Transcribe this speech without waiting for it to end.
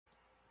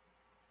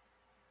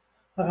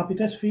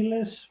Αγαπητές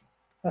φίλες,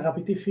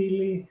 αγαπητοί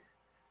φίλοι,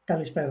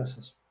 καλησπέρα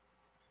σας.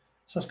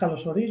 Σας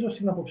καλωσορίζω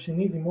στην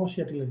απόψινή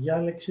δημόσια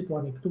τηλεδιάλεξη του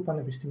Ανοιχτού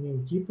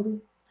Πανεπιστημίου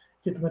Κύπρου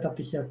και του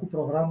μεταπτυχιακού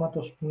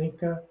προγράμματος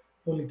ΠΝΙΚΑ,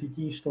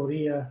 Πολιτική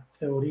Ιστορία,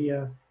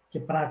 Θεωρία και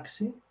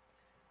Πράξη,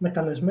 με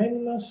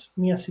καλεσμένη μας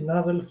μία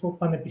συνάδελφο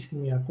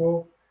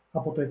πανεπιστημιακό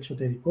από το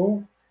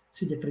εξωτερικό,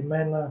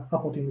 συγκεκριμένα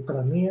από την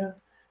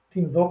Ουκρανία,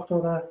 την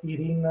δόκτορα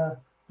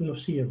Ιρίνα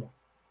Λοσίεβα.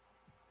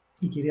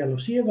 Η κυρία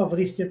Λοσίεβα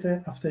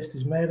βρίσκεται αυτές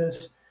τις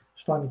μέρες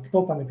στο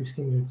Ανοιχτό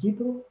Πανεπιστήμιο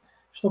Κύπρου,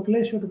 στο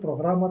πλαίσιο του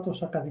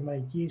προγράμματος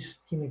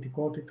ακαδημαϊκής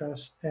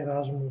κινητικότητας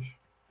Erasmus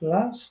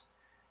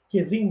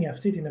και δίνει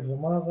αυτή την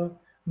εβδομάδα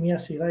μια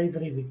σειρά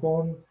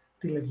υβριδικών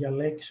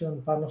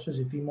τηλεδιαλέξεων πάνω σε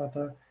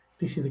ζητήματα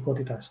της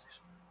ειδικότητάς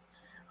της.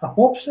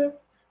 Απόψε,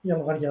 για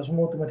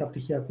λογαριασμό του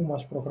μεταπτυχιακού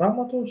μας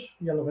προγράμματος,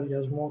 για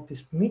λογαριασμό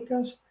της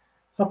ΠΝΙΚΑς,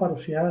 θα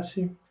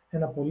παρουσιάσει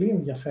ένα πολύ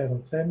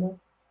ενδιαφέρον θέμα,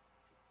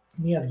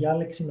 μια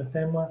διάλεξη με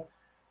θέμα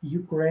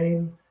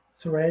Ukraine,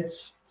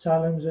 Threats,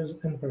 Challenges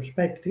and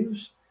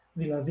Perspectives,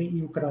 δηλαδή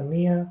η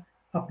Ουκρανία,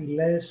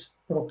 απειλές,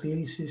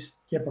 προκλήσεις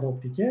και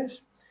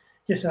προοπτικές.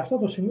 Και σε αυτό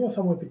το σημείο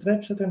θα μου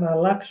επιτρέψετε να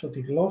αλλάξω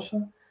τη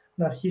γλώσσα,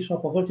 να αρχίσω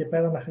από εδώ και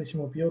πέρα να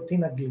χρησιμοποιώ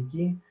την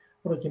αγγλική,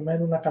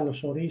 προκειμένου να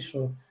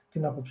καλωσορίσω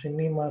την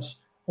απόψινή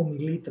μας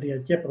ομιλήτρια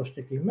και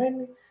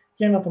προσκεκλημένη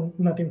και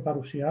να την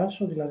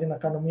παρουσιάσω, δηλαδή να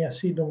κάνω μια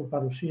σύντομη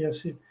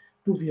παρουσίαση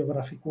του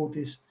βιογραφικού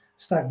της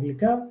στα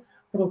αγγλικά,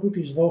 προτού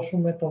της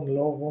δώσουμε τον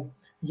λόγο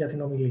για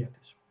την ομιλία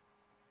της.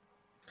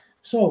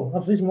 So,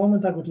 at this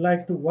moment I would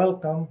like to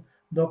welcome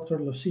Dr.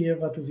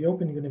 Losieva to the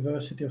Open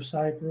University of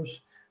Cyprus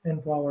and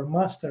to our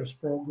master's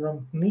program,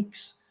 NICS,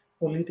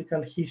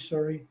 Political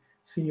History,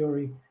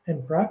 Theory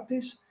and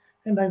Practice,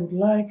 and I would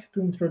like to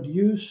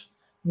introduce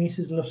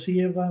Mrs.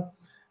 Losieva,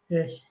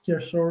 her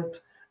short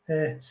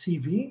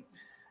CV.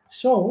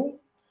 So,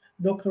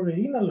 Dr.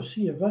 Iryna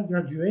Losieva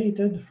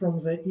graduated from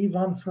the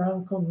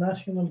Franko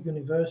National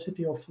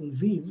University of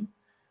Lviv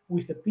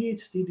with a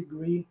PhD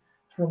degree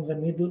from the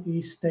Middle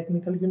East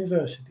Technical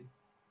University.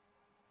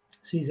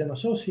 She is an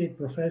associate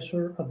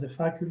professor at the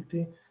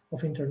Faculty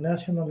of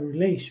International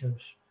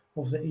Relations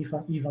of the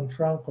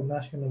Franko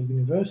National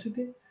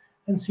University,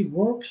 and she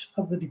works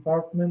at the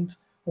Department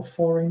of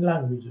Foreign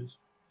Languages.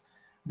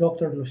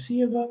 Dr.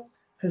 Losieva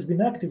has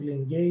been actively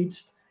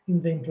engaged in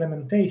the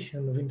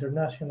implementation of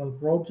international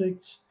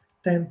projects,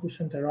 Tempus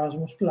and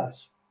Erasmus+.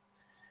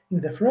 In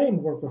the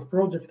framework of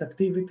project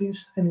activities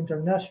and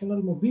international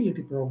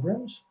mobility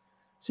programs,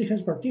 she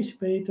has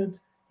participated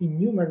in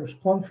numerous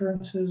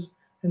conferences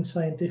and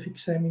scientific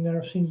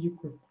seminars in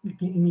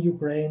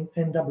Ukraine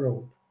and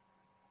abroad.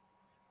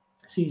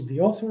 She is the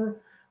author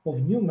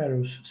of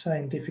numerous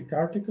scientific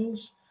articles,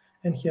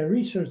 and her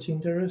research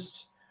interests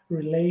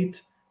relate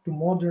to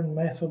modern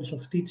methods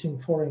of teaching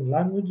foreign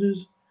languages,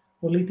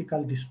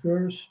 political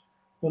discourse,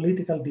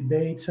 political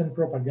debates and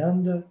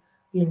propaganda,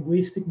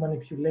 linguistic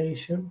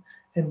manipulation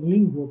and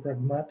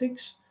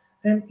linguopragmatics,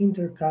 and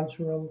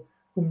intercultural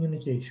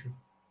communication.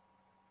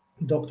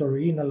 Dr.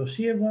 Iryna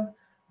Losieva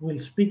will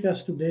speak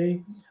us today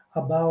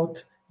about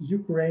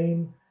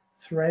Ukraine,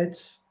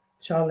 threats,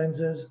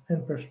 challenges, and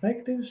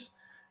perspectives,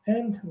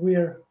 and we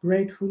are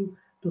grateful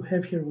to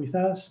have her with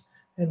us,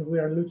 and we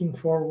are looking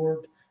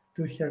forward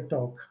to her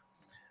talk.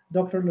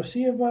 Dr.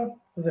 Losieva,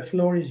 the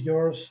floor is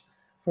yours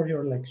for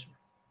your lecture.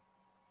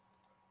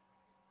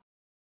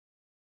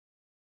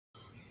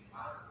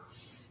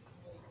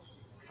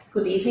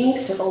 Good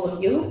evening to all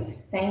of you.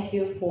 Thank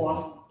you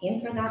for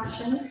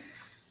introduction,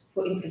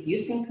 for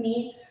introducing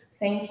me.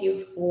 Thank you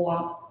for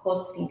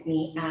hosting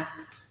me at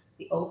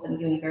the Open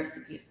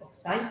University of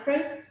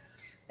Cyprus.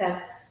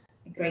 That's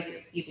a great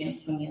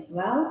experience for me as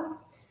well.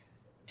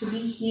 To be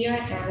here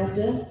and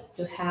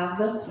to have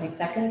my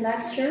second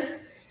lecture.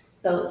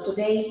 So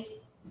today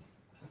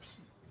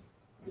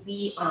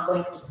we are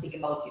going to speak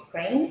about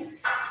Ukraine.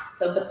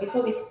 But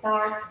before we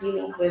start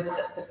dealing with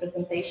the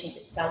presentation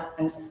itself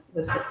and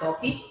with the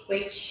topic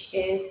which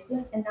is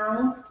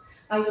announced,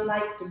 I would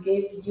like to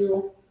give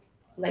you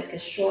like a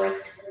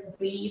short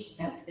brief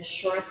and a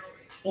short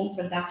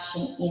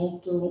introduction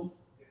into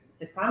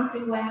the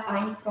country where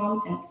I'm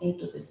from and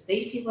into the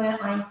city where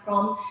I'm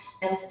from,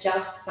 and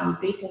just some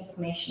brief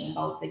information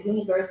about the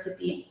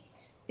university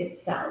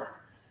itself.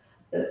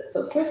 So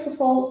first of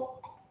all,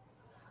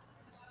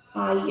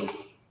 I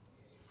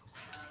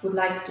would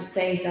like to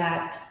say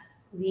that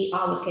we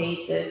are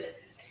located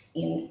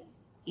in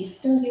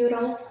Eastern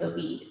Europe, so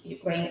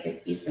Ukraine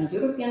is Eastern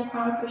European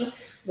country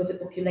with a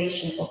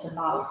population of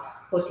about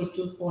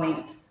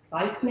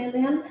 42.5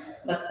 million.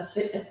 But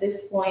at this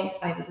point,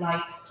 I would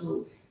like to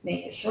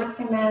make a short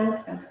comment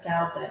and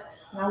tell that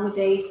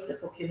nowadays the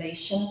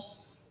population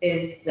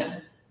is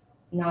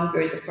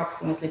numbered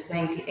approximately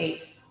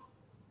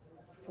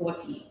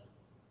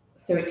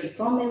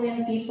 34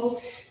 million people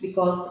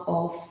because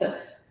of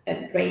a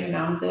great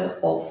number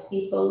of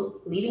people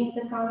leaving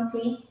the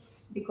country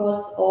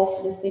because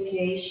of the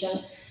situation,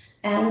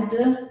 and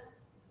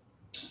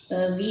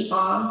we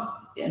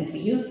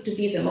used to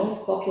be the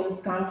most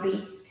populous country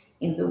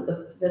in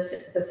the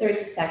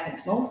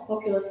 32nd most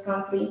populous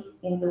country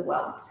in the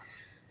world.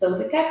 So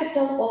the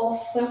capital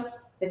of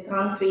the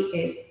country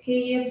is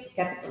Kyiv, the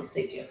capital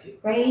city of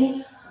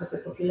Ukraine, with a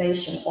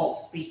population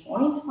of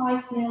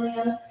 3.5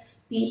 million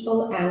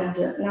people, and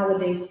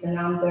nowadays the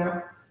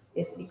number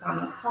is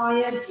becoming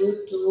higher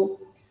due to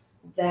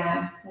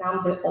the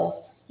number of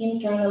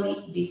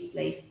internally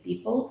displaced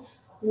people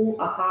who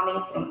are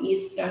coming from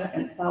eastern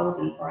and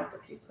southern part of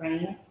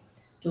Ukraine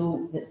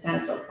to the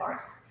central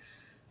parts.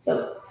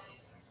 So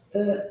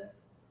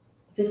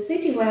the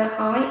city where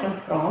I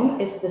am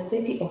from is the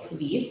city of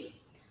Lviv,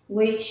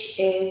 which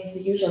is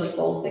usually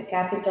called the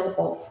capital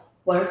of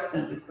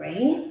Western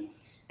Ukraine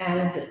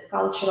and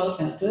cultural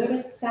and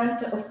tourist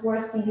center of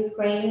Western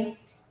Ukraine,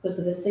 because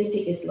the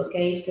city is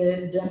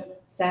located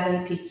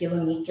 70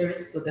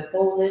 kilometers to the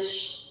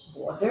Polish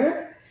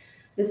border.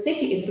 The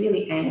city is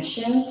really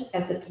ancient,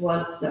 as it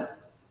was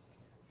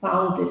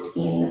founded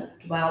in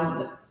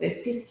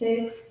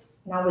 1256.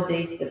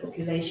 Nowadays, the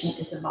population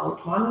is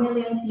about 1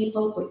 million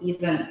people, or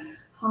even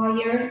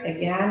higher,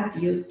 again,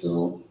 due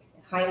to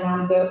a high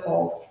number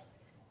of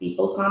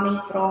people coming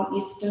from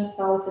eastern,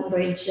 southern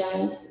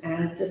regions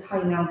and a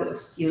high number of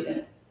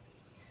students.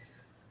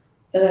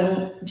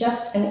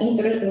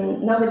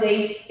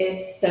 Nowadays,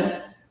 it's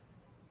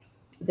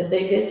the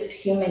biggest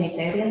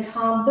humanitarian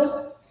hub,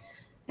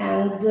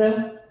 and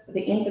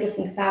the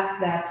interesting fact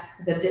that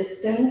the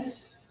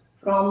distance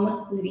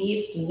from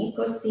Lviv to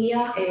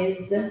Nicosia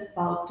is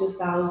about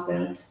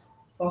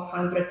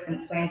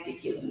 2,420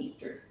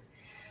 kilometers.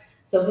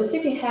 So the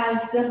city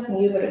has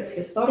numerous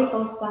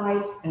historical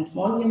sites and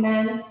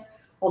monuments.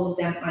 All of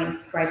them are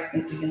inscribed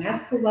into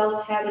UNESCO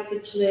World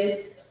Heritage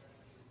List.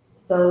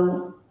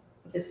 So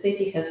the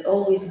city has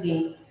always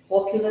been a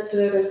popular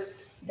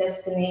tourist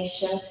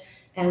destination,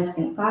 and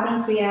in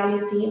current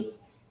reality,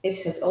 it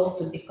has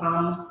also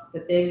become the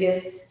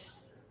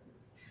biggest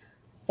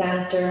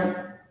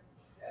center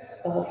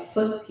of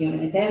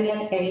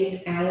humanitarian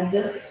aid and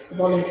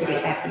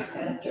voluntary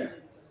epicenter.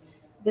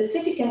 The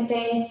city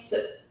contains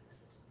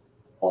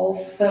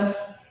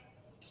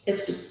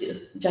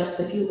just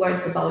a few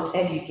words about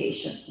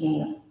education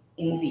in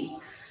Lviv.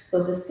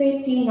 So the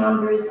city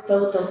numbers a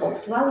total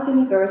of 12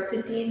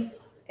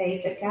 universities,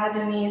 8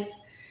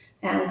 academies,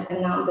 and a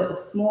number of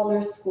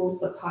smaller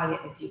schools of higher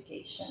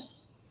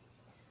educations.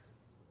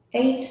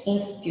 8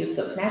 institutes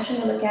of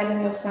National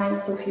Academy of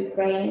Science of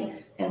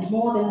Ukraine, and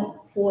more than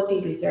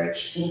 40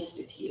 research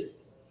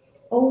institutes.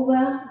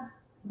 Over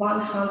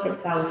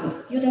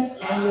 100,000 students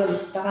annually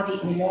study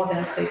in more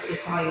than 50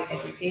 higher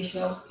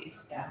educational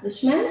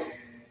establishments.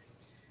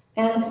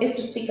 And if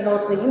to speak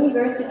about the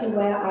university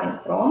where I'm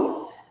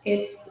from,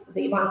 it's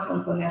the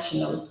Franko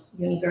National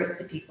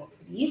University of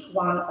Lviv,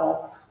 one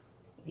of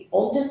the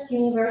oldest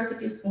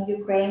universities in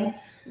Ukraine,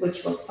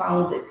 which was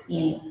founded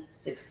in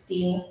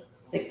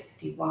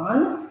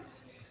 1661,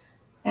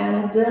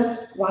 and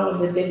one of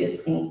the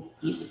biggest in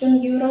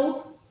Eastern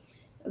Europe.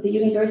 The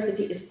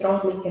university is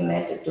strongly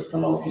committed to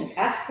promoting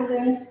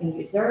excellence in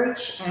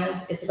research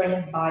and is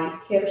ranked by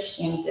Hirsch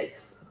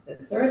Index the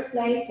 3rd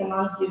place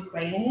among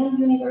Ukrainian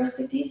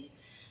universities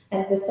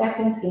and the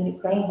 2nd in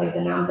Ukraine by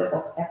the number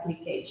of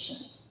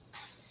applications.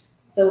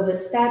 So the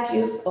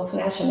status of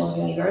National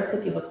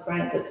University was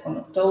granted on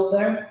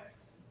October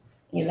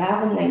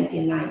 11,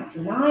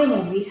 1999,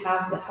 and we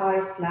have the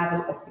highest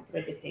level of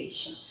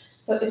accreditation.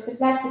 So it's a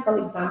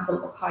classical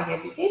example of higher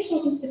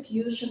educational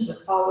institution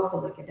with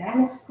powerful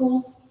academic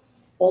schools,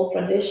 old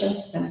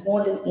traditions, and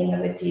modern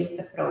innovative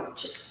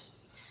approaches.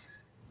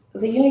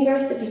 The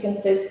university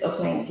consists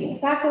of 19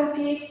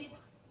 faculties,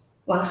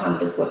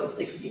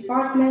 146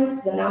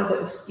 departments. The number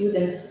of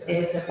students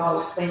is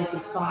about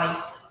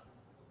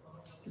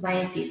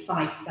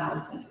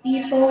 25,000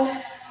 people.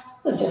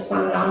 So just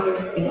some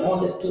numbers in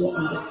order to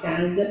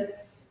understand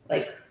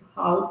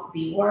how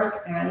we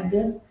work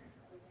and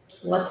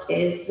what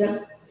is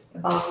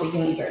about the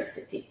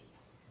university.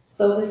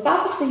 So the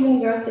staff of the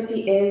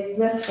university is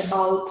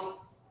about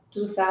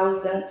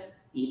 2,000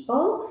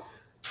 people.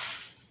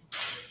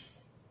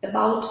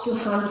 About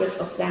 200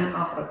 of them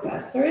are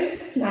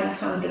professors,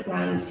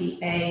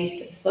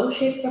 998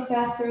 associate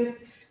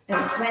professors,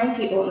 and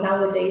 20, or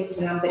nowadays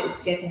the number is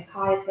getting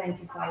higher,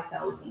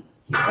 25,000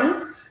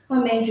 students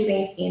are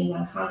majoring in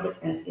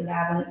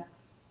 111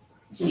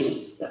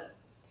 fields.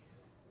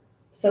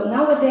 So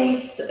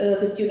nowadays,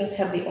 the students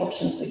have the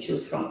options to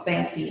choose from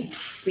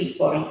 23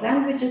 foreign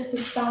languages to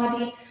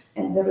study,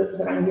 and there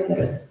are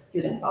numerous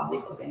student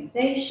public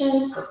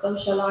organizations for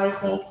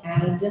socializing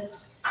and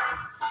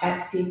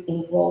active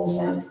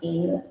involvement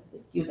in the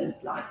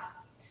students' life.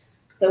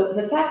 So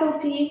the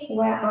faculty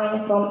where I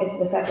am from is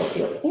the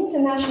Faculty of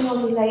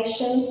International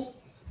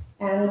Relations,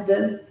 and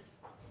the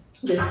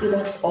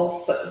students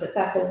of the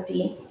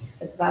faculty,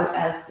 as well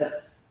as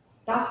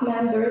staff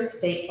members,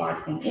 take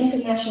part in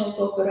international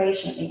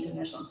cooperation,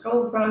 international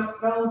programs,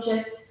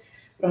 projects,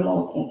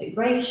 promote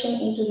integration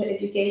into the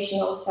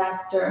educational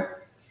sector.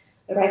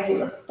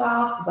 Regular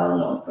staff,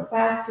 well-known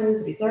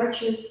professors,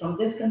 researchers from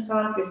different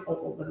countries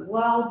all over the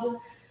world.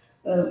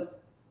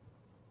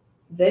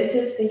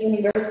 visit the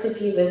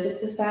university,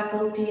 visit the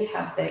faculty,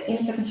 have their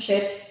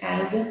internships,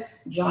 and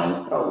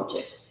join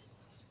projects.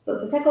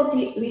 So the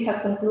faculty, we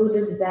have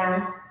concluded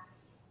the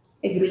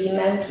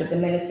agreement with the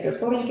Ministry of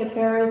Foreign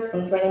Affairs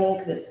on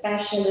training the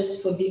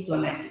specialists for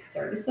diplomatic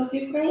service of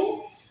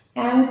Ukraine,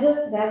 and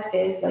that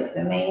is like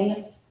the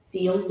main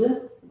field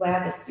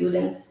where the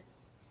students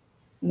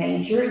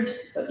majored,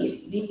 so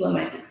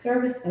diplomatic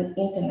service and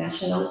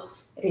international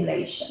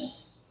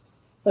relations.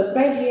 So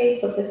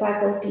graduates of the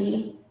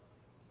faculty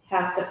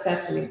have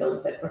successfully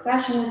built their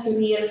professional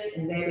careers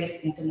in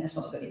various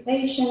international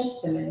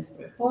organizations, the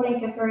Ministry of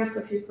Foreign Affairs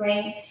of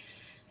Ukraine,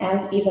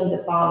 and even the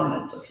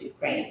Parliament of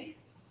Ukraine.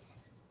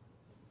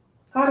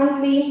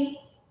 Currently,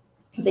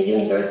 the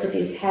university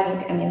is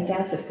having an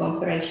intensive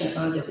cooperation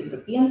under the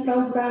European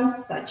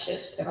programs such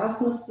as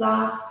Erasmus+,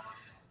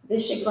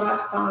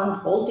 Visegrad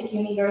Fund, Baltic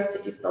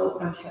University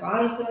Program,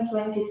 Horizon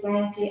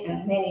 2020,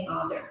 and many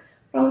other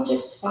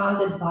projects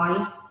funded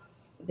by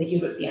the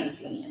European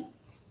Union.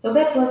 So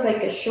that was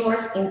like a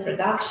short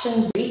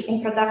introduction, brief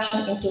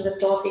introduction into the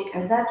topic,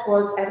 and that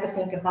was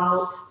everything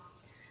about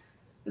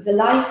the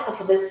life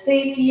of the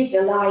city,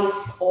 the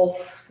life of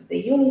the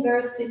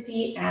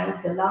university,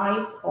 and the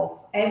life of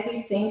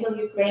every single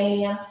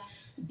Ukrainian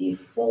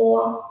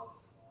before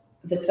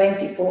the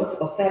 24th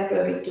of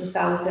February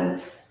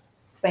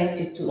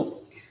 2022.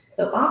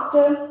 So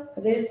after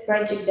this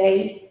tragic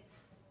day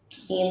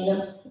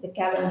in the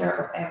calendar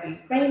of every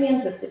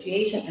Ukrainian, the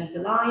situation and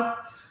the life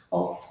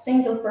of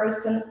single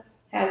person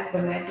has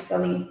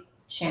dramatically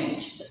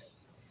changed.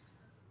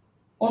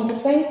 On the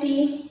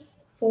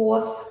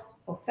 24th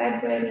of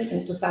February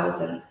in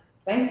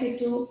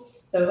 2022,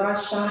 so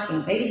Russia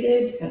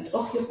invaded and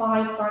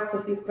occupied parts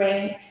of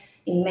Ukraine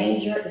in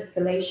major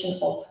escalation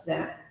of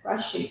the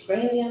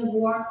Russia-Ukrainian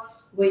war,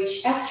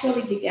 which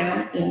actually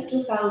began in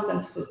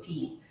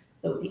 2014.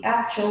 So the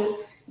actual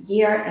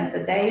year and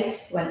the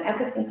date when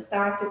everything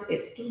started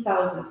is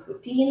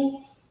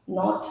 2014,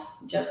 not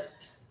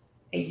just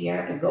a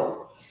year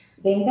ago.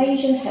 The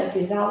invasion has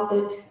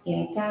resulted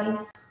in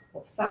tens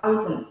of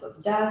thousands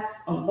of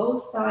deaths on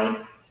both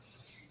sides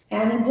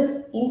and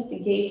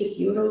instigated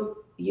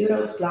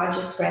Europe's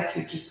largest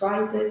refugee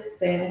crisis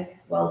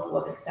since World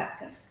War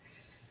II.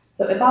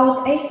 So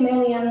about 8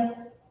 million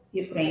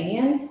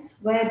Ukrainians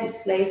were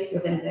displaced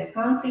within their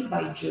country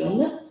by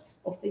June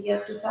of the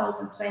year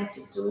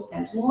 2022,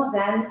 and more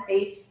than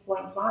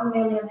 8.1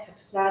 million had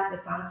fled the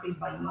country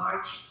by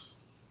March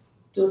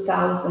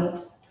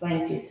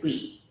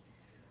 2023.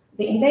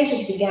 The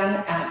invasion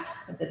began at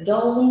the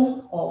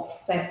dawn of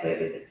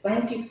February the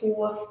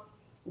 24th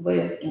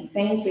with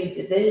infantry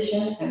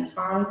division and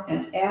armed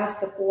and air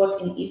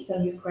support in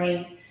eastern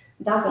Ukraine,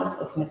 dozens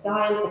of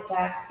missile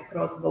attacks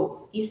across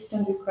both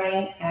eastern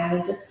Ukraine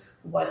and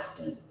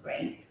western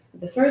Ukraine.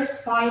 The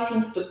first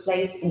fighting took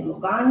place in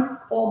Lugansk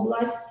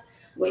Oblast,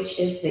 which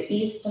is the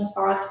eastern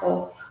part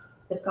of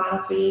the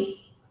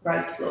country,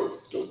 right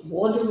close to the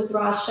border with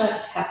Russia.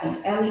 It happened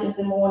early in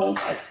the morning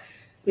at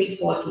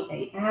 3:40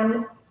 a.m.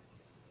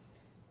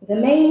 The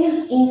main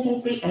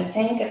infantry and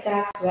tank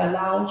attacks were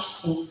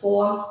launched in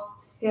 4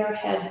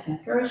 spearhead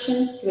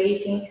incursions,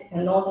 creating a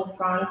northern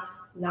front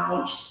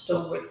launched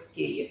towards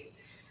Kyiv,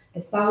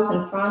 a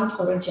southern front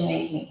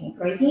originating in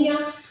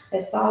Crimea,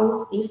 a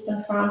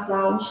southeastern front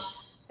launched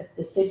at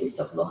the cities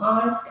of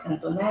Luhansk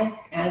and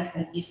Donetsk, and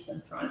an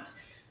eastern front.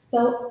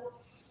 So,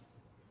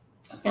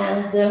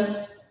 and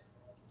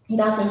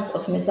dozens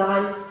of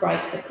missile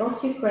strikes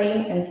across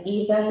Ukraine and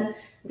even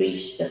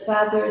reached the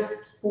furthest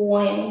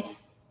point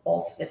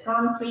of the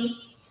country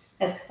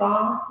as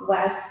far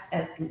west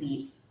as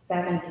Lviv,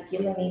 70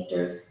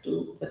 kilometers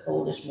to the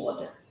Polish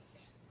border.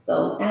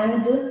 So,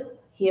 and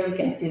here we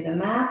can see the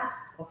map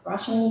of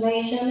Russian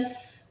invasion.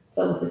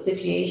 So the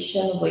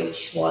situation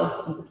which was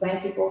on the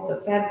 24th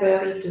of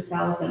February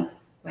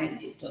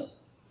 2022.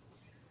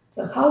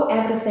 So how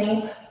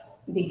everything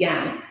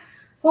began.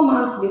 4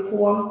 months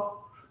before,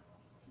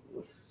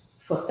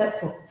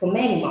 for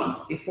many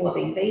months before the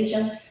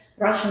invasion,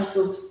 Russian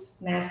troops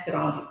massed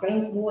around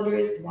Ukraine's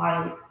borders,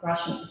 while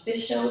Russian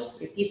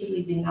officials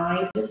repeatedly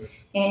denied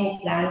any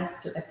plans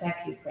to attack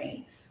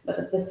Ukraine. But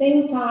at the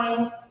same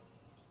time,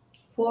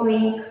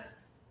 foreign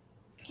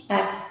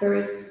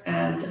experts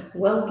and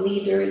world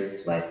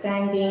leaders were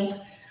sending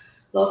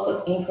lots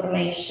of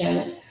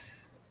information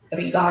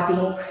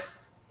regarding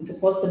the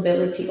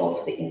possibility of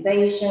the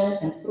invasion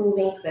and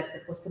proving that the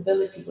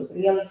possibility was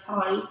really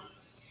high.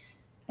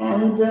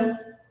 And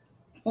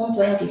on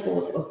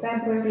 24th of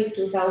February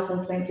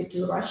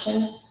 2022, Russian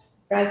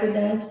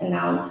president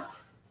announced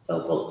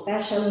so-called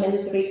special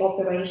military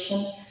operation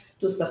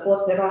to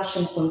support the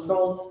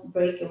Russian-controlled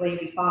breakaway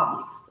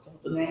republics of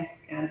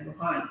Donetsk and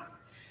Luhansk,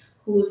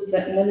 whose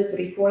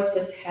military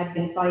forces had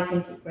been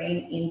fighting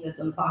Ukraine in the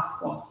Donbas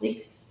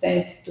conflict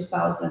since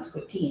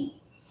 2014.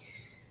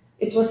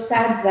 It was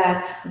said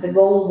that the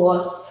goal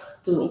was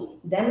to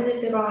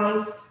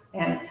demilitarize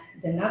and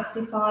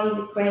denazify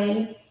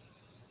Ukraine,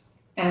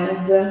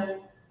 and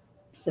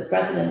the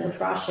president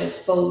of Russia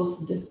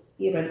espoused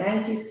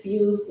irredentist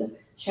views,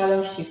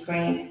 challenged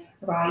Ukraine's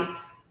right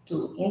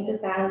to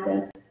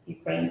independence,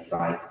 Ukraine's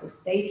right to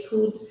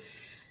statehood,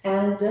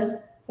 and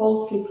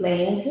falsely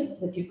claimed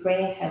that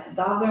Ukraine has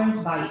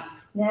governed by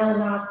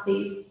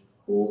neo-Nazis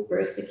who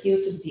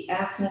persecuted the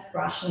ethnic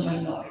Russian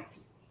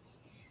minority.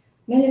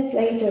 Minutes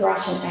later,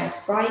 Russian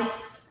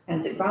airstrikes and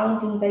the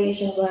ground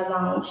invasion were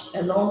launched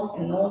along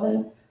a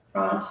northern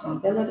front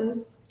from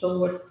Belarus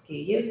towards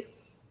Kyiv,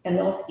 a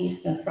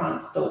northeastern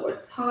front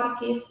towards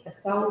Kharkiv, a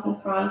southern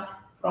front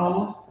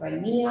from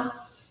Crimea,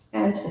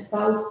 and a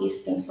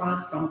southeastern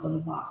front from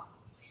Donbass.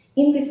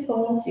 In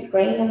response,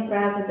 Ukrainian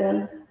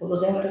President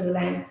Volodymyr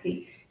Zelensky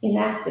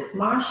enacted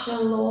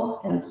martial law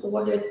and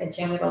ordered a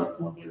general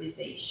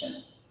mobilization.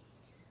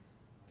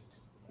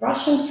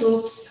 Russian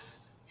troops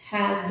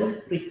had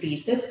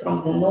retreated from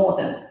the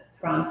northern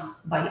front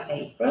by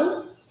April,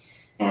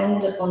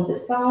 and on the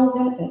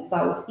southern and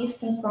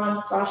southeastern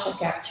fronts, Russia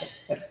captured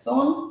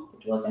Kherson,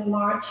 it was in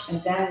March, and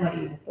then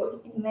Mariupol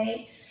in May.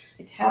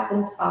 It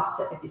happened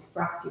after a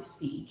destructive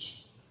siege.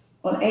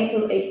 On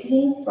April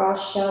 18th,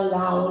 Russia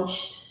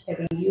launched a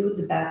renewed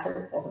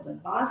battle over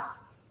Donbass.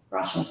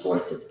 Russian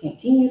forces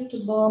continued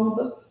to bomb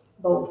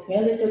both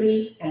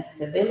military and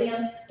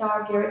civilian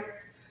targets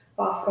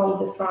far from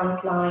the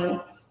front line,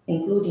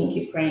 including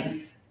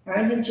Ukraine's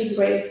energy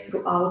grid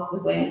throughout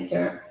the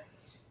winter.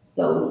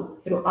 So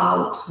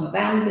throughout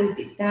November,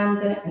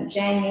 December, and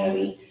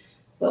January,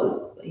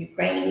 so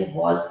Ukraine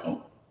was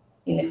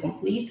in a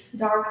complete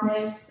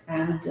darkness,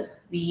 and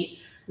we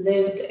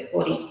lived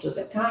according to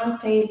the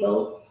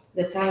timetable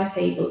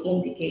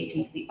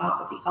indicating the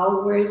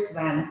hours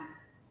when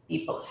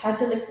people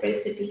had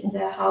electricity in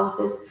their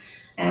houses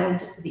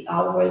and the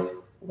hours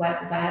where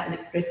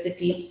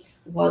electricity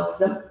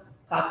was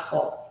cut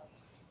off.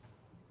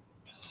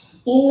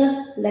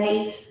 In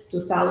late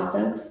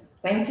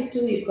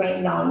 2022,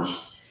 Ukraine launched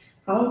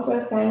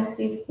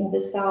counteroffensives in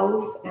the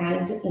south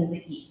and in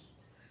the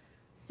east.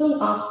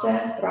 Soon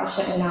after,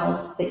 Russia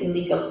announced the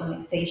illegal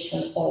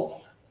annexation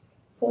of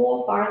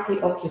 4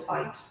 partly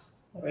occupied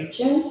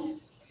regions.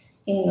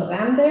 In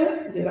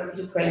November,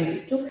 Ukraine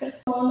retook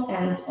Kherson,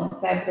 and on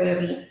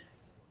February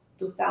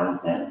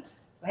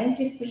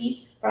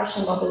 2023,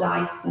 Russia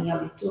mobilized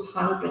nearly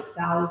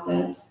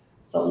 200,000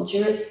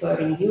 soldiers for a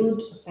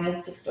renewed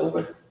offensive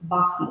towards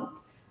Bakhmut.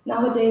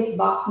 Nowadays,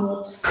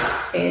 Bakhmut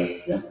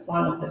is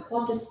one of the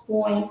hottest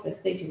points, the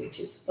city which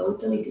is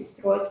totally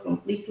destroyed,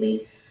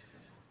 completely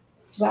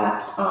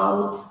swept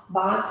out,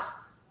 but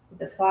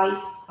the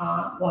fights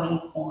are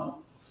going on.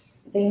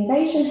 The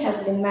invasion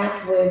has been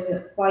met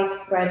with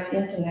widespread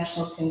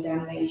international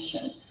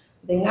condemnation.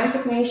 The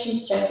United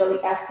Nations General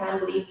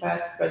Assembly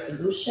passed a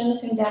resolution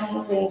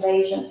condemning the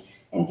invasion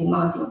and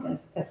demanding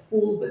a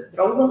full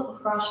withdrawal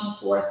of Russian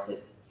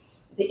forces.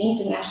 The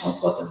International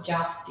Court of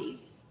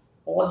Justice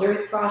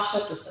ordered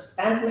Russia to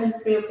suspend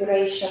military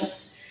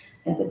operations,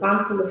 and the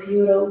Council of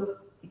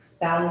Europe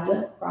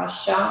expelled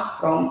Russia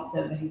from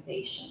the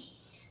organization.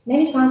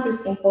 Many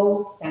countries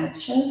imposed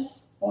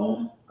sanctions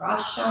on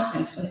Russia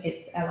and on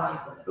its ally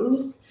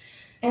Belarus,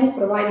 and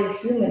provided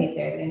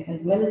humanitarian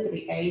and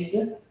military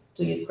aid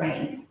to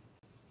Ukraine.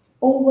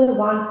 Over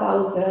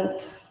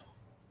 1,000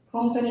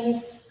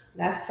 companies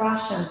left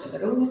Russia and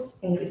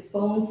Belarus in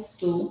response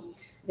to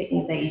the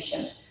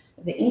invasion.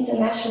 The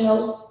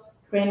International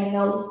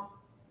Criminal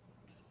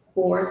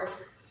Court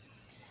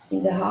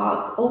in The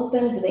Hague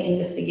opened the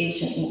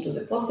investigation into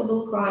the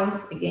possible crimes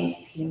against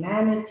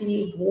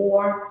humanity,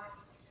 war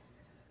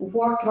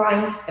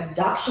crimes,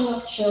 abduction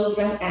of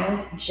children,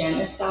 and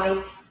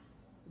genocide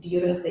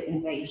during the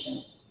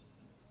invasion,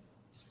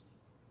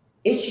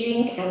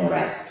 issuing an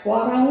arrest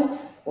warrant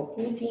for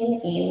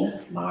Putin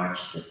in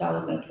March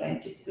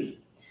 2023.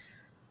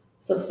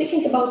 So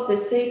speaking about the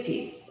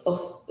cities, a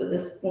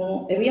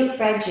real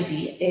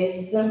tragedy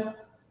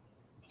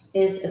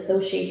is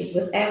associated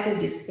with every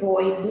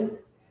destroyed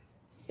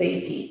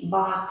city,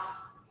 but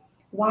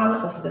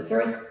one of the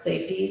first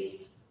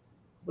cities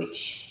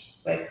which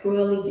were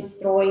cruelly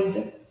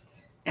destroyed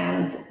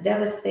and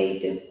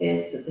devastated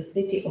is the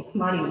city of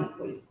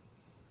Mariupol.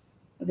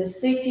 The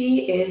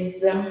city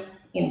is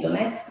in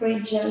Donetsk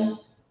region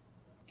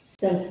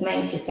since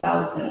May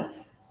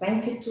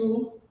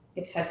 2022.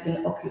 It has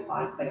been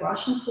occupied by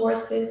Russian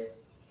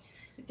forces.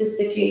 It is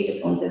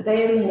situated on the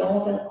very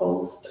northern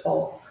coast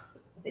of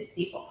the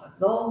Sea of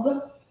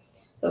Azov.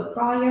 So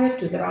prior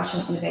to the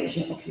Russian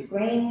invasion of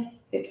Ukraine,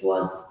 it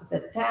was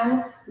the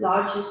 10th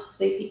largest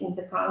city in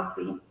the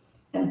country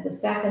and the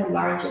second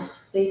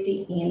largest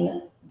city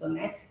in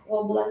Donetsk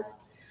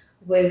Oblast,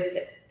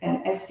 with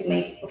an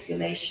estimated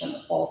population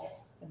of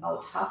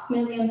about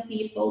 500,000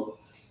 people.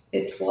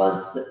 It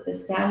was the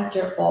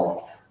center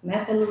of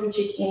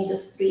metallurgic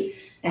industry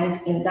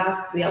and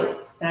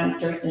industrial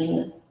center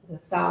in the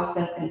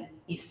southern and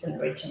eastern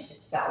region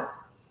itself.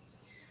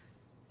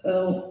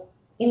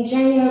 In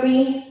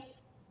January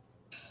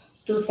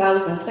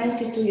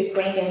 2022,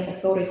 Ukrainian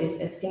authorities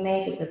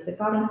estimated that the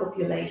current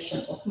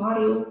population of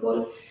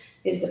Mariupol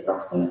is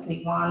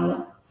approximately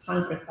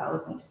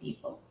 100,000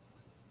 people.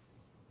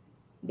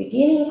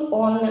 Beginning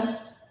on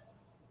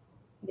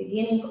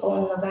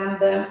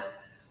November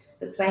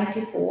the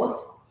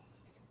 24th,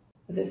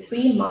 the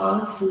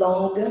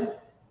 3-month-long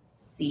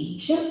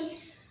siege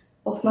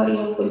of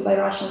Mariupol by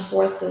Russian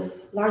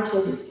forces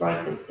largely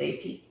destroyed the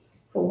city,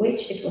 for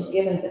which it was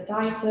given the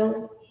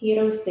title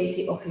Hero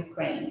City of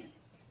Ukraine.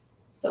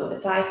 So the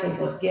title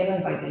was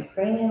given by the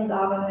Ukrainian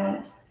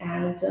government,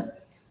 and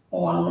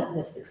on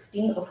the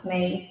 16th of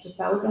May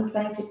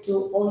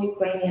 2022, all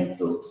Ukrainian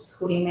troops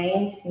who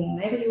remained in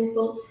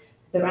Mariupol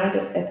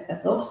surrendered at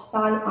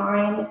Azovstal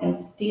Iron and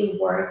Steel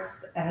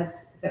Works,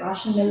 as the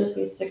Russian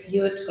military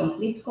secured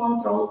complete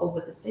control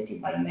over the city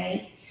by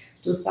May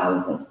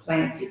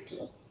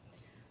 2022.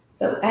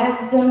 So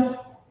as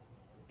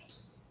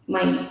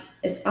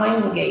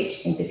I'm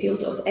engaged in the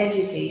field of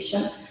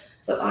education,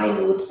 so I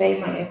would pay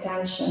my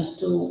attention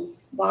to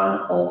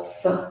one of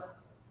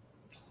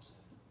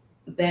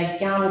the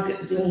young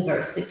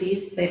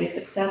universities, very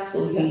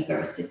successful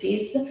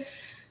universities,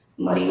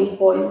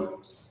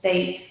 Mariupol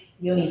State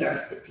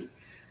University,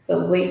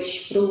 so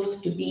which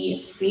proved to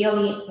be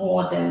really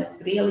modern,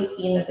 really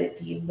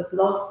innovative, with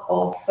lots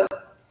of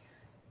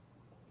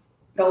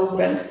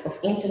programs of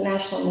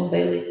international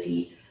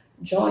mobility,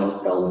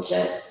 joint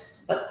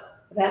projects, but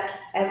that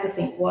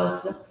everything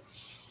was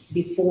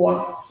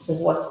before the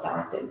war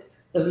started.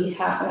 So we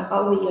have,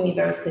 our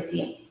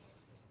university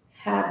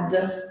had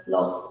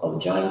lots of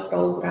joint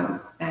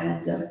programs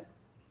and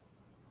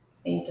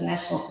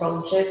international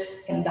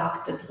projects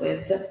conducted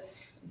with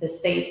the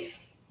State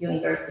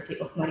University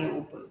of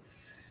Mariupol.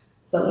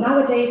 So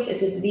nowadays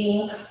it is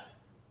being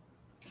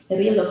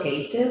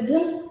relocated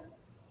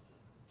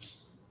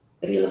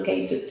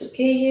to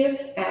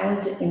Kyiv,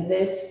 and in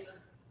this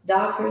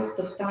darkest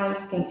of times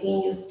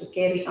continues to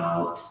carry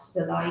out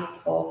the light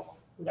of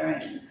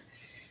learning.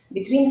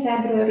 Between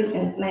February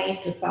and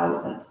May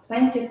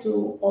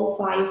 2022, all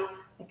 5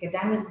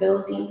 academic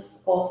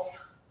buildings of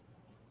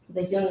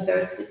the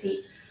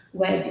university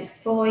were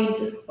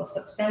destroyed or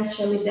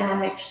substantially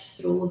damaged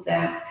through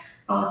the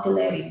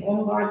artillery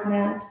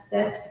bombardment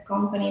that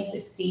accompanied the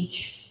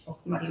siege of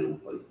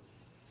Mariupol.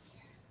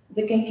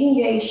 The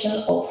continuation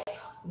of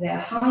their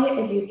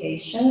higher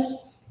education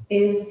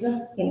is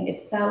in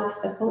itself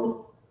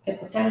a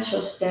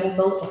potential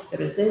symbol of the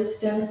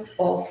resistance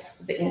of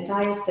the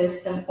entire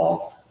system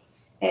of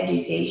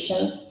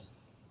education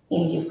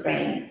in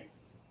Ukraine.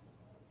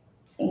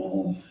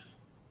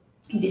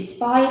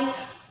 Despite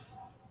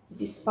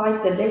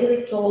the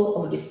daily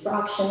toll of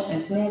destruction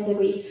and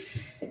misery,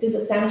 it is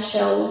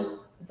essential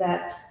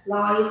that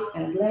life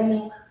and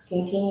learning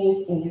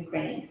continues in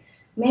Ukraine.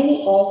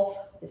 Many of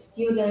the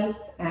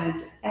students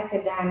and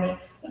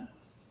academics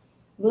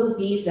will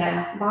be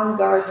the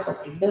vanguard of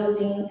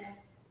rebuilding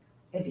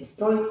a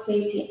destroyed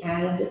city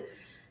and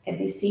a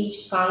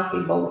besieged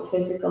country, both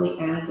physically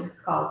and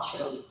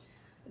culturally.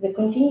 The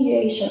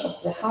continuation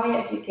of the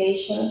higher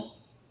education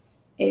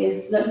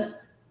is a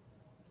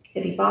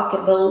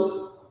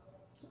remarkable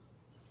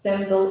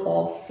symbol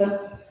of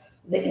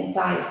the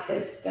entire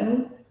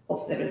system,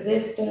 of the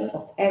resistance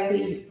of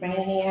every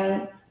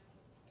Ukrainian,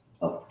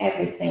 of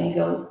every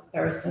single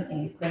person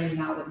in Ukraine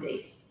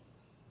nowadays.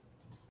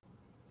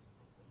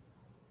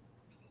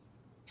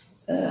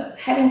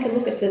 Having a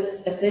look at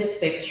this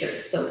picture.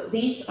 So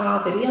these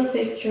are the real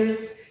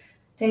pictures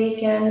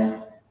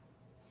taken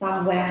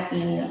somewhere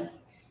in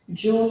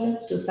June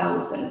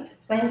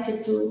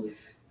 2022.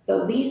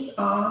 So these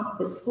are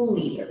the school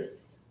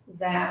leaders,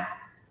 the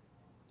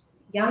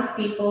young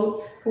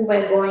people who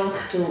were going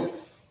to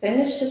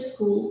finish the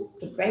school,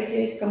 to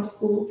graduate from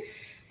school,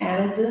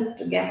 and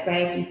to get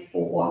ready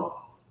for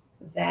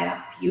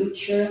their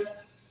future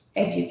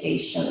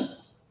education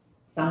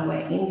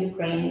somewhere in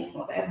Ukraine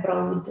or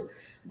abroad,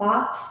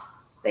 but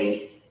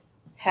they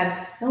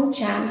had no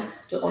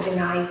chance to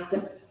organize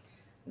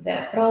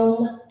their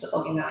prom, to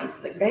organize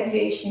the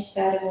graduation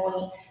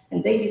ceremony,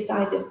 and they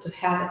decided to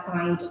have a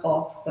kind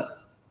of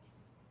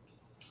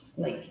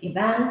like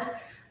event,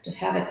 to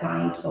have a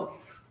kind of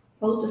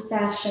photo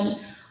session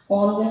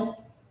on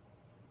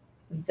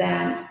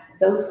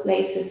those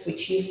places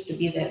which used to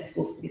be their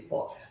schools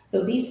before.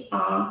 So these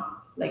are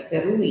like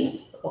the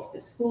ruins of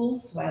the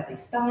schools where they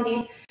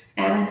studied,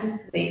 and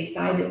they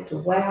decided to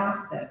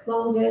wear their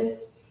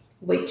clothes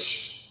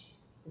which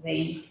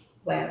they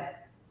were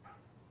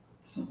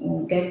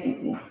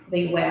getting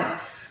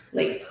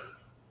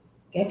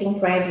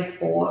ready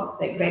for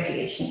the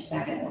graduation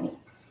ceremony.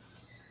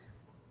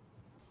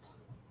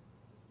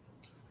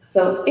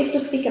 So if to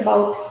speak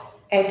about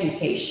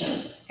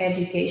education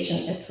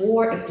at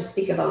war, if to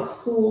speak about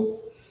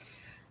schools,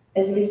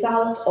 as a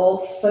result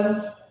of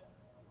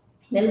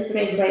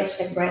military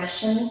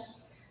aggression,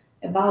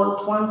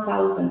 about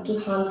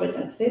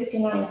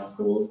 1,259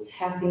 schools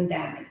have been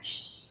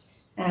damaged.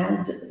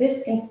 And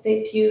this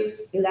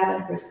constitutes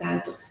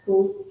 11% of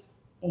schools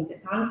in the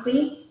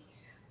country.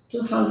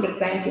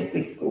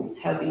 223 schools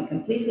have been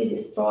completely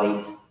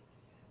destroyed.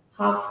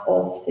 Half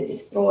of the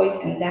destroyed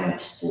and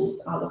damaged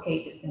schools are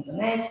located in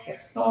Donetsk,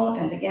 Kherson,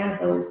 and again,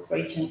 those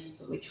regions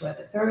which were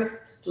the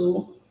first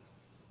to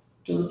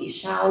be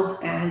shelled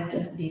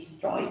and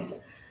destroyed.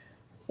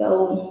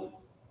 So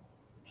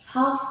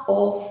half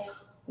of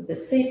the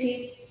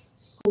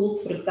cities,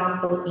 schools, for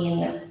example,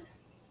 in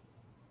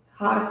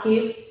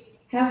Kharkiv,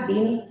 have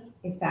been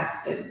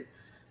affected.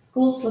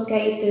 Schools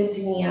located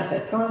near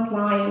the front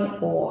line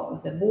or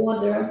the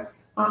border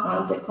are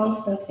under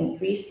constant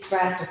increased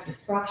threat of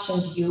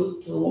destruction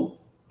due to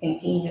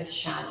continuous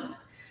shelling.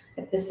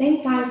 At the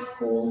same time,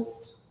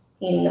 schools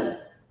in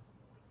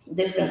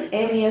different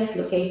areas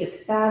located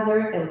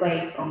further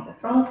away from the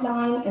front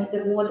line and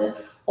the border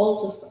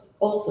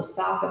also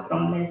suffer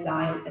from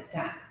missile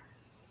attack.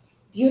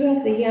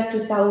 During the year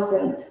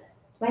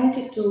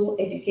 2022,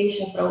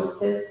 education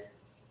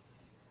process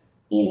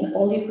in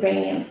all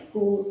Ukrainian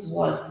schools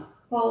was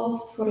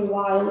paused for a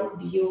while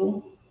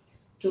due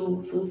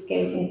to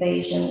full-scale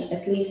invasion,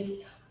 at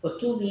least for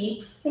 2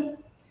 weeks.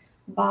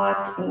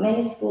 But in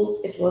many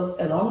schools it was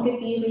a longer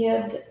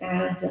period,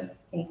 and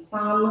in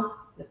some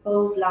the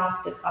pause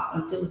lasted up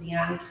until the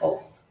end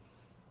of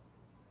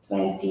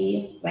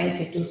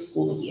 2022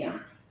 school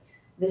year.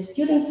 The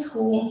students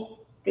who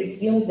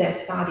resumed their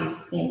studies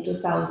in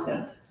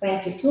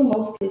 2022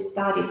 mostly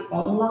studied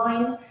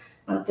online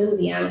until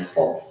the end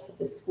of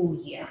the school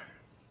year.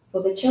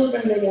 For the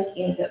children living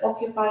in the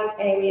occupied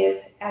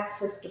areas,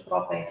 access to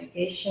proper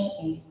education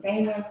in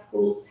Ukrainian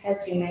schools has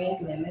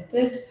remained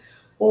limited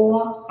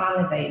or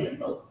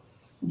unavailable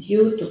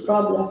due to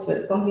problems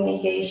with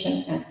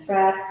communication and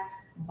threats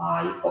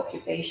by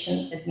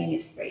occupation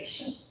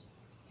administration.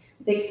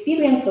 The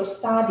experience of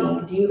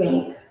studying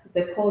during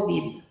the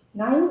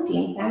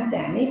COVID-19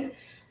 pandemic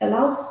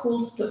allowed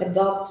schools to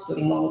adopt to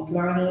remote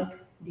learning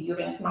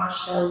during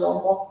martial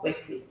law more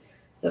quickly.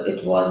 So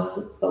it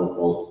was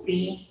so-called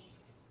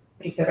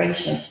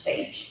pre-preparation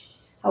stage.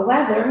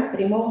 However,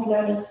 remote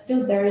learning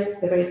still bears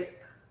the risk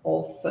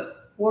of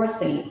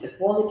worsening the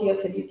quality of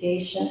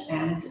education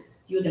and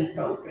student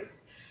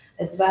progress,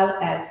 as well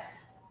as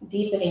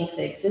deepening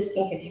the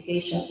existing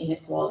education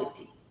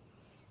inequalities.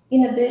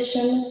 In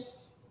addition,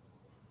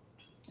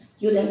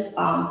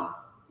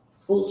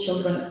 school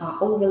children are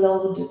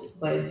overloaded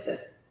with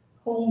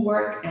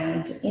homework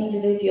and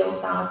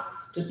individual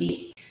tasks to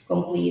be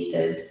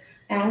completed,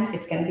 and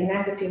it can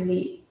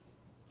negatively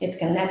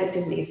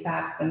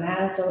affect the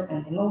mental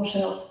and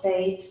emotional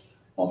state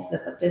of the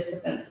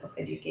participants of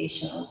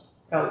educational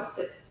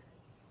process.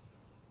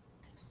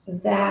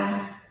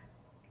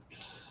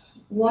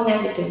 What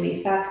negatively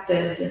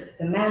affected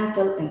the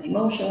mental and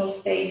emotional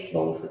states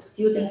both of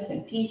students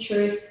and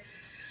teachers.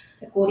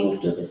 According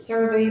to the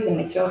survey, the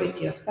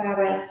majority of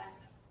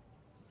parents,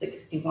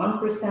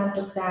 61%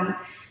 of them,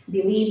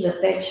 believe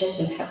that their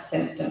children have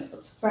symptoms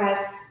of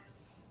stress,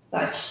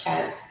 such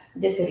as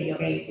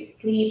deteriorated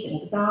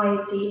sleep,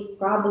 anxiety,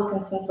 trouble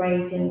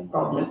concentrating,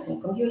 problems in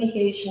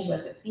communication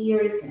with their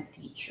peers and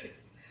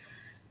teachers.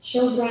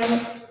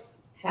 Children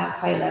have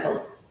high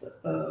levels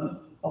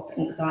of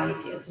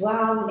anxiety as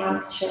well,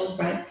 young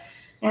children,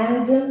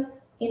 and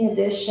in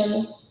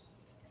addition,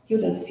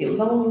 students feel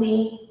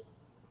lonely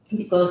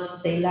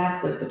because they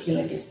lack the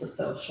opportunities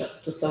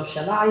to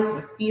socialize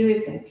with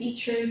peers and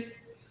teachers,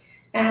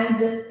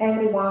 and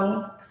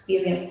everyone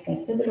experienced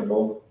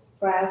considerable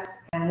stress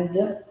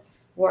and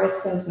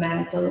worsened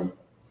mental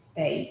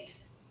state.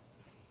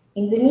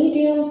 In the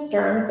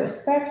medium-term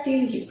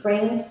perspective,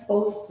 Ukraine's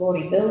post-war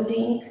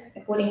rebuilding,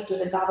 according to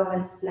the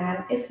government's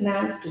plan, is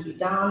meant to be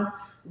done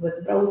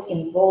with broad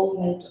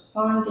involvement of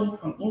funding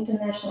from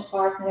international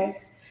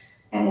partners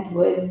and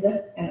with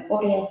an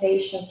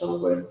orientation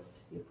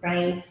towards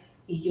Ukraine's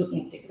EU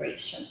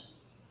integration.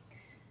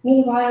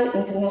 Meanwhile,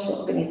 international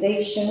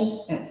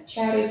organizations and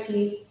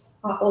charities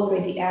are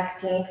already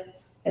acting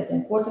as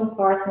important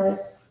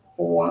partners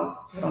for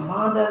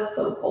Romada,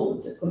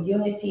 so-called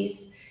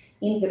communities,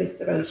 in the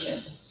restoration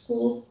of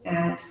schools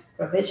and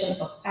provision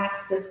of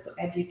access to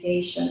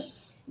education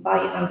by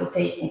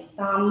undertaking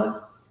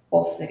some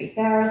of the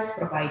repairs,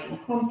 providing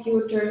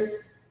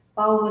computers,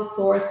 power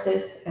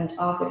sources, and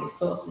other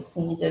resources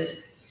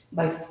needed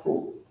by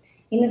school.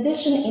 In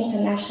addition,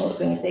 international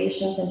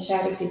organizations and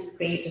charities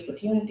create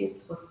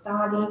opportunities for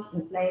studying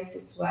in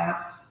places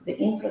where the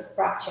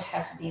infrastructure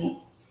has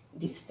been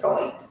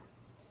destroyed.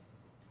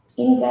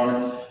 In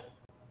the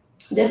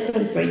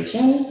different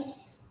regions,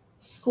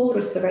 school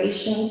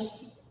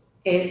restorations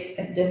is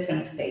at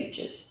different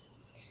stages.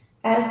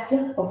 As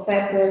of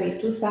February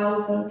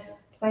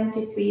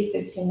 2023,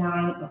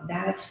 59 of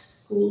damaged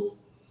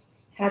schools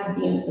had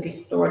been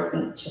restored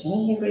in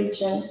Chernihiv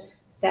region,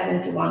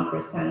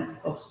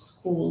 71% of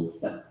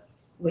schools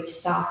which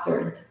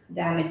suffered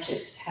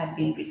damages had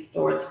been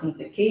restored in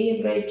the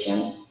Kyiv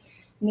region.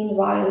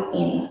 Meanwhile,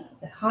 in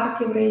the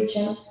Kharkiv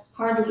region,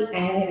 hardly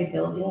any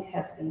rebuilding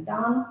has been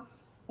done.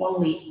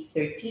 Only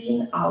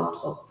 13 out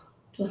of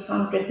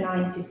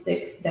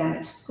 296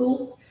 damaged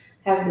schools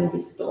have been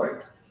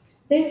restored.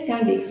 This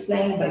can be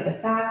explained by the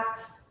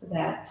fact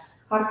that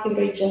Kharkiv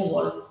region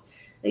was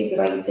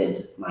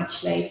liberated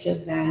much later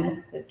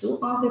than the two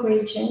other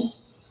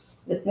regions,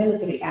 that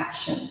military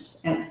actions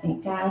and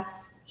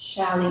intense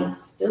shelling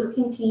still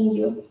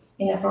continue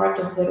in a part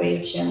of the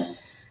region,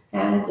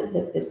 and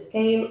that the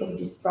scale of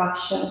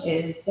destruction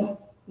is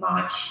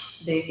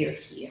much bigger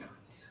here.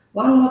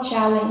 One more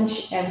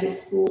challenge every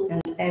school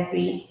and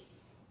every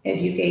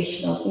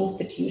educational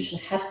institution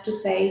had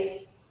to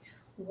face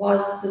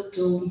was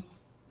to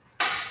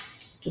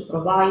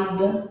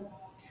provide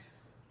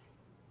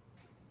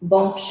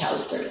bomb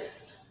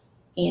shelters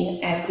in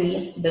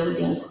every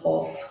building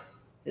of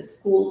the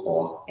school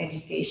or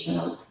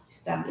educational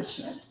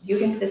establishment.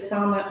 During the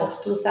summer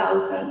of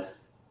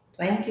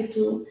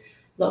 2022,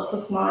 lots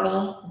of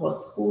money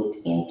was put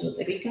into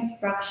the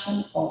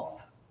reconstruction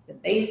of the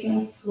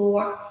basement's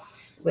floor,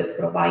 with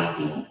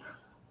providing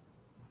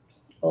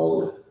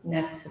all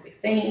necessary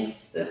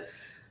things,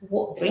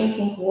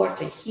 drinking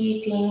water,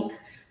 heating,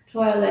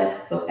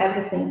 toilets, so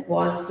everything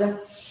was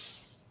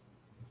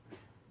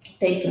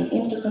taken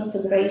into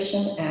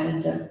consideration,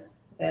 and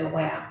there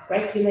were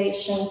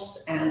regulations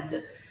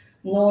and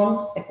norms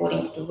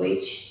according to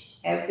which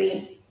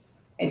every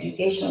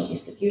educational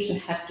institution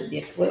had to be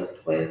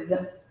equipped with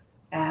a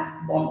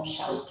bomb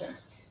shelter.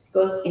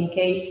 Because in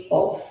case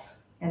of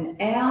an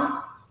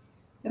air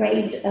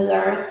raid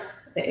alert,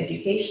 the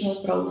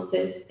educational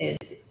process is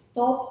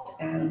stopped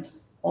and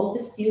all the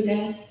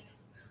students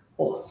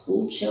or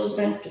school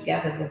children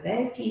together with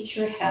their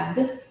teacher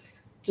had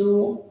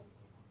to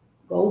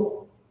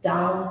go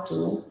down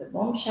to the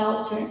bomb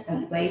shelter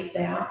and wait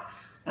there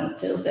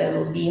until there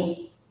will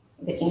be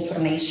the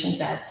information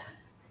that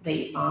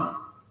they are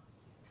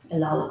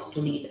allowed to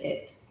leave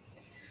it.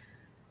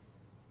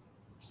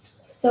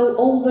 So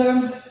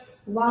over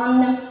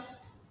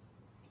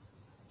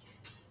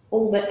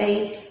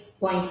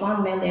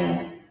 8.1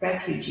 million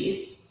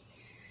refugees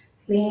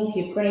fleeing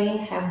Ukraine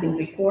have been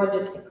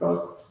recorded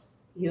across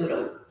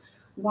Europe,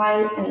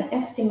 while an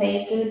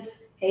estimated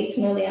 8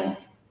 million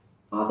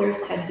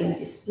others had been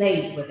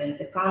displaced within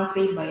the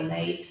country by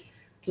late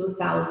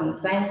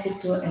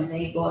 2022, and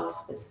they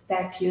got the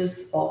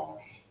status of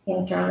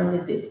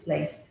internally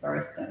displaced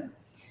person.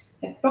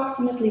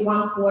 Approximately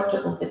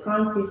 1/4 of the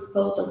country's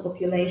total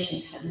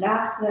population had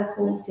left their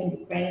homes in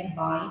Ukraine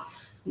by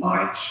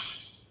March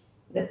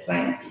the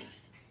 20th.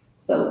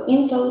 So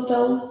in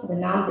total, the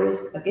numbers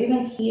are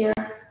given here.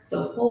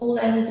 So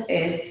Poland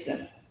is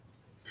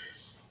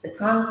the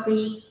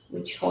country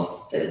which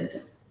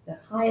hosted the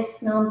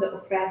highest number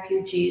of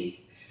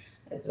refugees,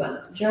 as well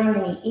as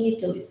Germany,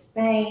 Italy,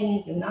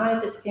 Spain,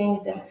 United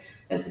Kingdom,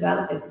 as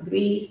well as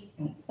Greece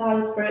and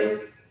Cyprus.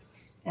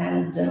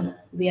 And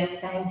we are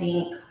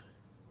sending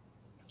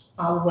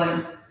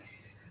our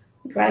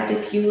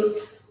gratitude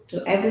to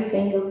every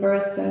single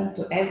person,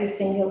 to every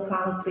single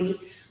country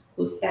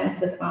who stands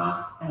with us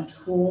and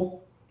who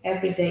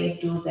every day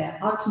do their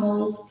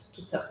utmost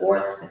to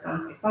support the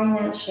country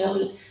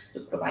financially,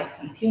 to provide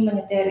some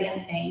humanitarian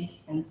aid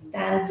and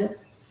stand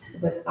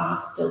with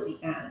us till the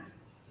end.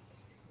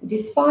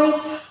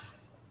 Despite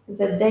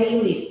the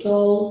daily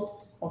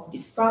toll of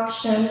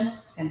destruction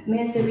and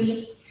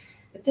misery,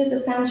 it is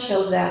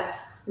essential that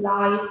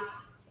life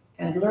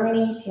and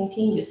learning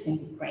continues in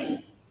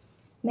Ukraine.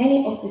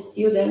 Many of the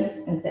students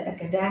and the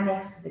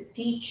academics that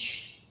teach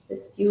the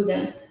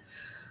students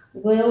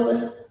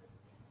will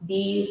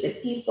be the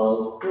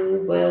people who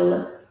will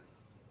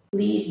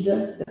lead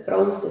the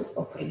process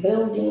of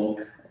rebuilding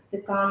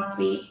the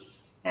country,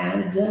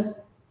 and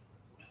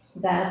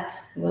that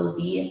will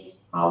be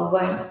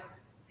our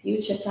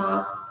future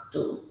task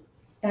to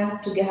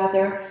stand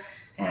together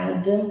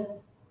and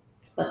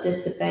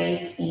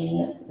participate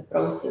in the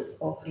process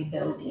of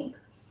rebuilding.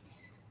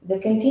 The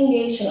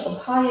continuation of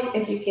higher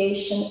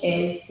education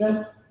is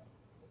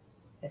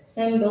a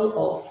symbol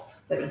of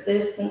the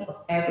resistance of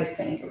every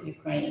single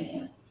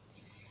Ukrainian.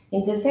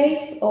 In the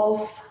face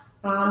of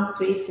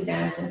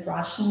unprecedented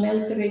Russian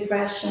military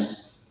aggression,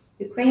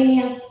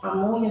 Ukrainians are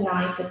more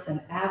united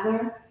than ever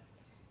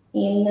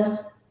in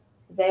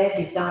their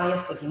desire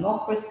for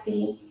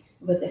democracy,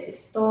 with a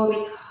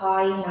historic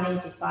high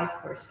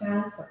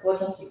 95%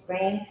 supporting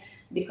Ukraine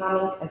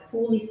becoming a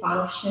fully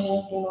functioning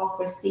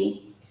democracy,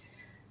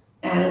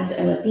 and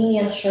an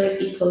opinion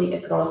shared equally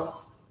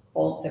across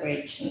all the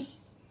regions.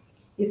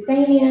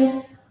 Ukrainians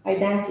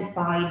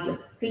identified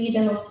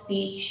freedom of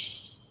speech,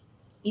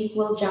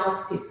 equal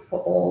justice for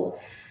all,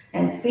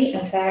 and free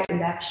and fair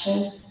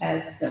elections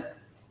as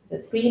the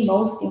three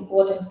most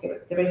important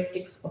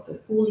characteristics of a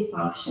fully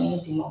functioning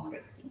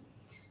democracy.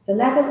 The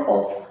level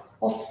of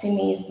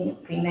optimism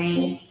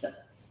remains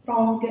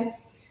strong.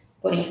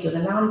 According to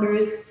the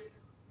numbers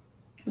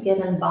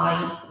given by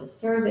the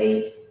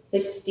survey,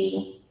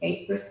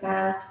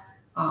 68%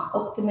 are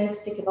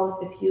optimistic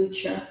about the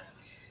future,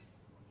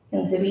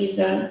 and the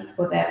reason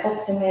for their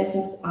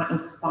optimisms are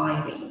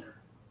inspiring,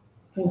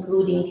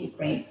 including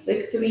Ukraine's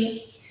victory,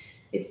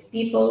 its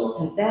people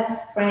and their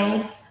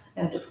strength,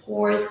 and of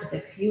course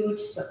the huge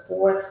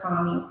support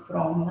coming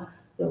from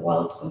the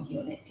world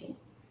community.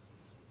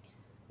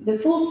 The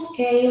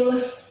full-scale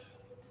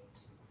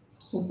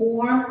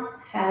war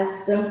has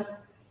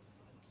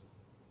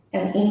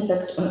an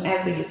impact on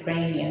every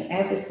Ukrainian,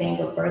 every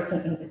single person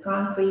in the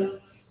country,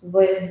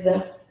 with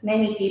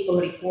many people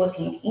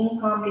reporting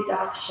income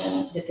reduction,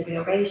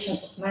 deterioration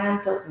of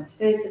mental and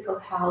physical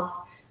health,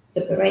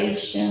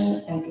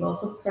 separation and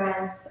loss of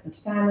friends and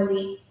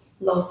family,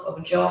 loss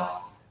of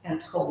jobs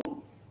and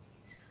homes.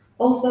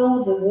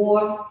 Although the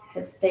war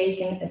has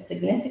taken a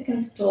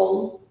significant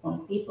toll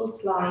on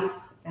people's lives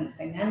and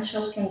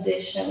financial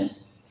condition,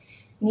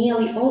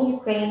 nearly all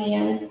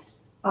Ukrainians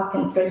are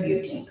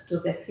contributing to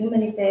the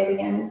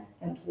humanitarian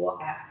and war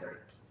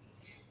effort.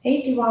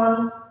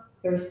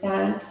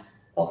 81%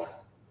 of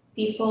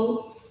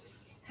people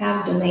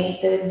have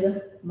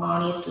donated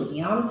money to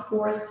the armed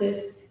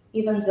forces,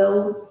 even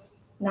though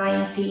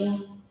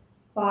 95%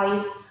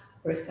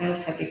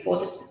 have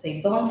reported that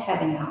they don't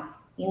have enough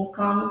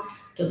income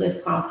to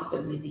live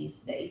comfortably these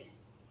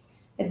days.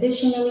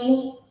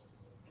 Additionally,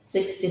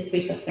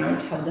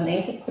 63% have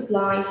donated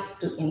supplies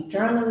to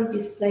internally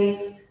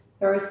displaced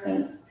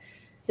persons,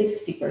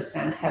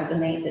 60% have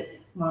donated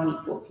money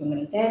for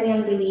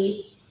humanitarian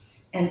relief,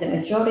 and the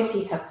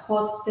majority have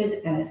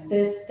hosted and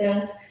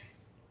assisted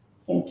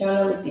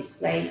internally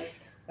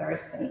displaced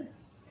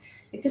persons.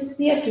 It is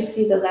clear to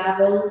see the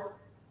level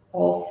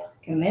of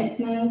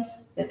commitment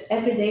that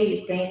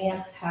everyday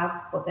Ukrainians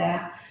have for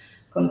their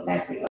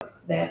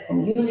compatriots, their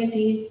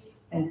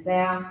communities, and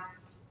their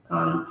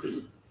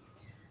country.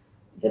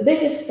 The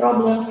biggest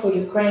problem for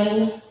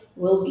Ukraine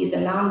will be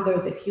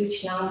the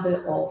huge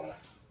number of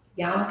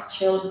young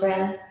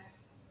children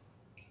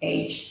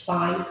aged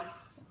 5,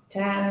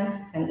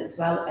 10, and as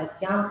well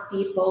as young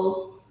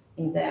people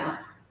in their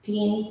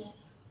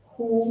teens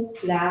who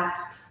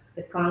left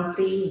the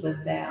country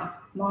with their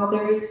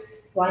mothers.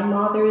 Why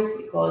mothers?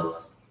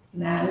 Because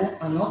men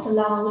are not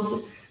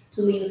allowed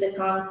to leave the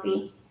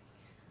country.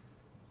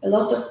 A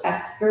lot of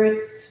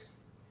experts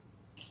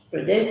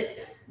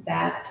predict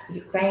that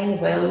Ukraine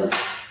will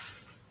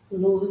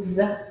lose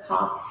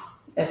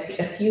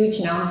a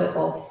huge number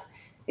of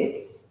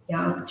its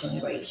young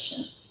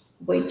generation,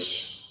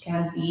 which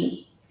can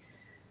be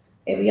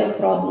a real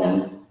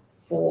problem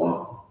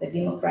for the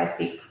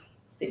demographic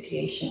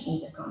situation in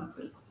the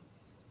country.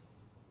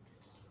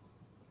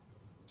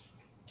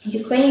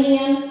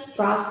 Ukrainians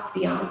trust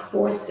the armed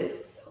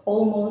forces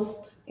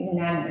almost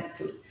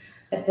unanimously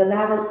at the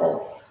level of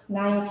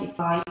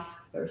 95%,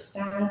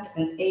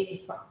 and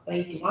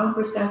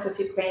 81% of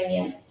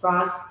Ukrainians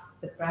trust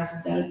the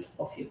President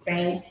of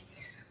Ukraine,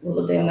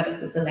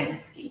 Volodymyr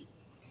Zelensky.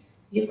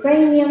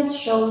 Ukrainians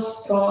show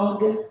strong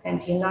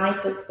and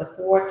united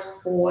support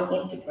for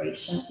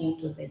integration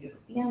into the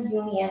European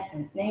Union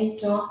and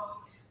NATO.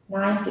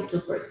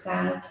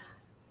 92%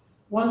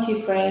 want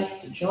Ukraine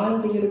to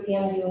join the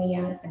European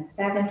Union, and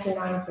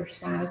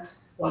 79%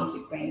 want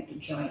Ukraine to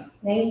join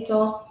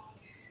NATO.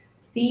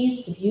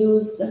 These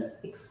views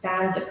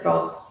extend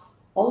across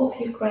all of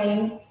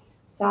Ukraine,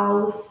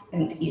 South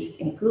and East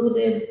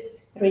included.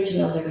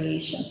 Regional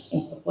variations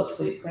in support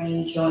for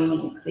Ukraine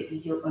joining the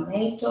EU or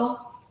NATO,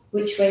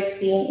 which were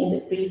seen in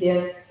the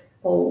previous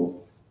polls,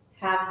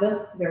 have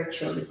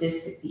virtually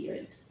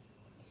disappeared.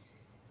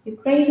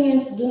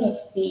 Ukrainians do not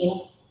see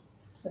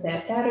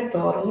their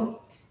territory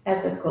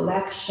as a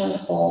collection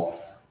of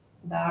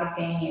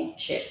bargaining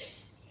chips.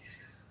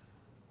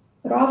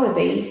 Rather,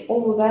 they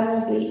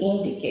overwhelmingly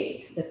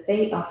indicate that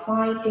they are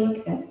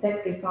fighting and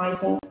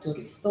sacrificing to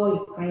restore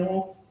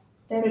Ukraine's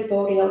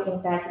territorial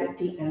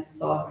integrity and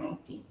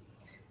sovereignty.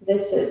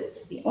 This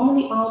is the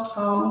only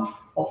outcome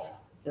of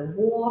the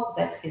war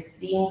that is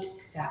deemed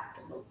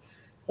acceptable.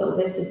 So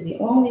this is the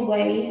only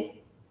way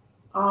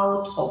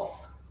out of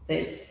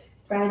this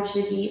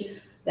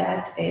tragedy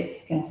that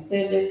is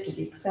considered to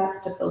be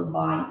acceptable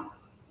by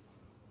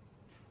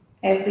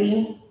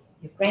every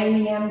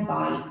Ukrainian,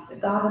 by the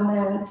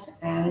government,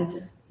 and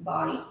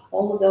by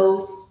all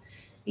those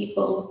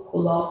people who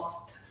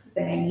lost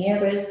their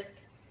nearest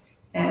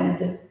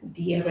and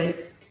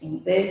dearest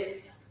in this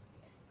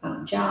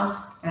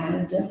unjust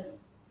and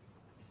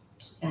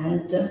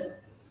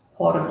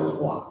horrible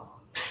war.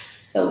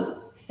 So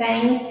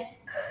thank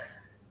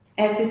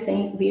every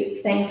single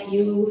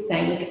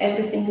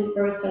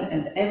person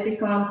and every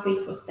country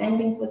for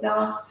standing with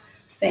us.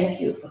 Thank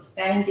you for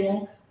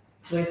standing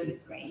with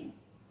Ukraine.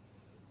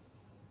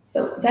 So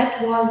that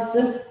was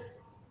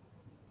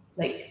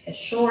like a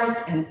short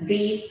and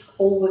brief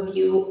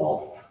overview of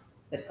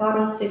the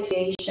current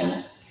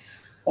situation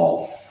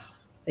of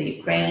the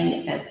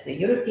Ukraine as the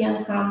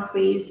European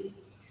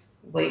countries,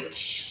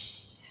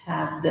 which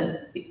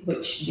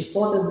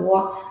before the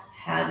war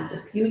had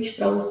huge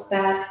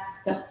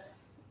prospects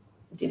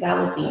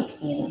developing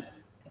in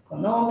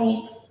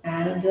economics,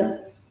 and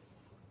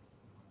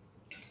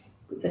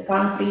the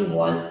country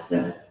was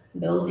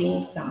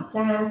building some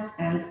plans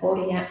and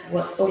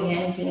was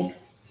orienting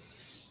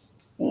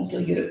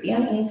into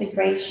European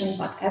integration,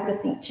 but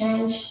everything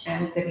changed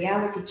and the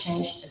reality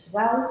changed as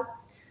well.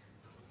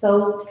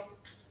 So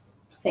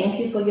thank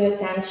you for your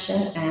attention,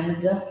 and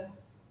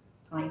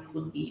I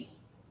would be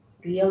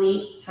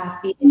really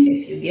happy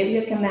if you give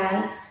your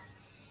comments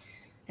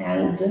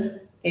and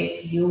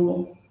if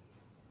you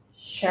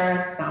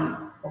share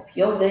some of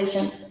your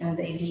visions and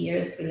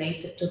ideas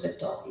related to the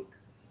topic.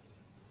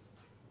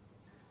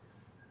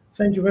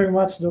 Thank you very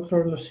much,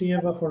 Dr.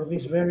 Losieva, for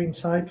this very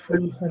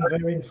insightful and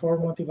very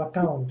informative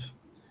account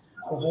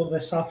of all the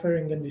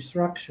suffering and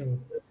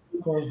destruction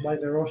caused by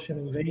the Russian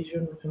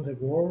invasion and the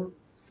war,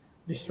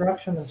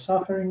 destruction and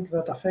suffering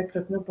that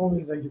affected not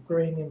only the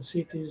Ukrainian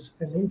cities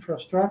and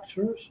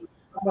infrastructures,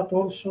 but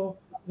also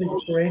the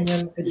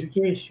Ukrainian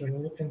education.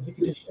 And it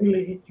is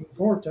really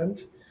important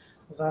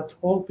that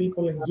all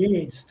people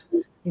engaged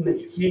in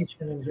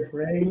education in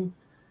Ukraine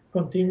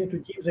continue to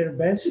give their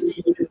best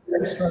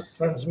to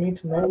transmit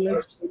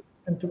knowledge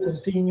and to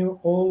continue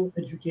all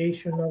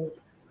educational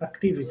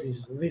activities.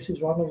 This is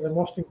one of the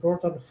most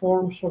important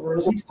forms of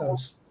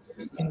resistance,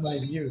 in my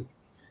view,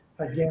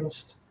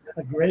 against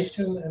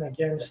aggression and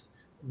against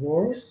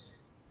war.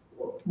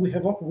 We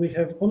have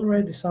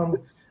already some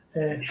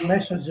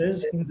messages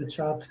in the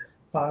chat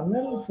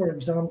panel. For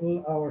example,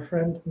 our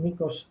friend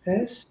Nikos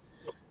S.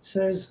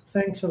 says,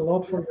 thanks a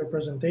lot for your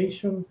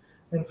presentation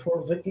and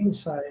for the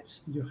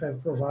insights you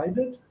have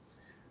provided.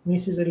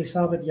 Mrs.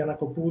 Elisabeth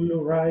Yanakopoulou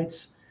writes,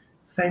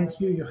 thank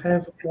you, you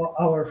have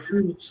our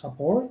full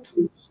support.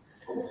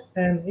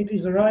 And it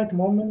is the right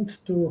moment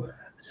to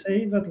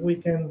say that we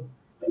can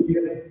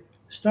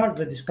start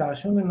the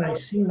discussion, and I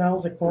see now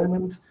the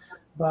comment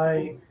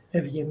by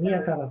Evgenia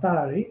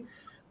Karatari.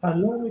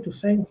 Allow me to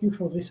thank you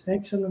for this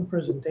excellent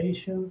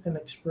presentation and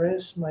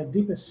express my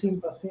deepest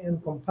sympathy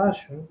and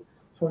compassion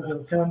for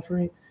your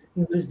country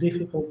in these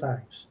difficult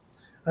times.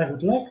 I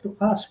would like to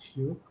ask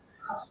you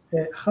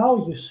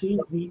how you see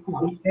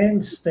the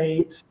end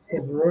state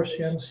of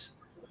Russia's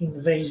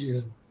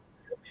invasion.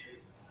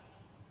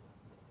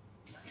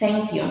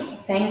 Thank you.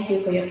 Thank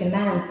you for your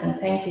comments, and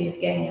thank you,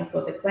 Evgenia,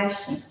 for the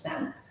questions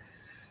sent.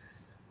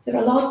 There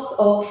are lots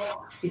of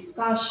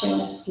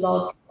discussions,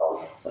 lots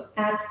of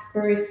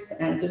experts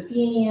and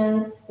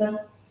opinions,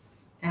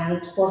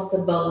 and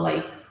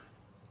possible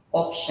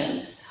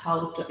options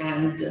how to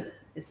end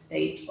the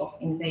state of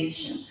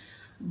invasion.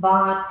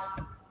 But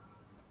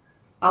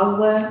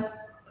our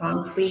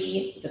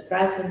country, the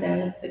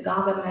president, the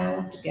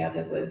government,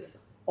 together with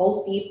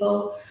all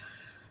people,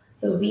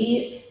 so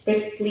we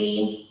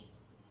strictly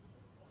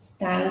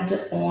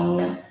stand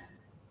on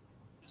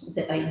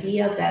the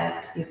idea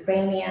that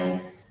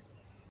Ukrainians'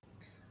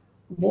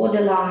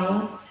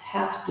 borderlines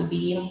have to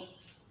be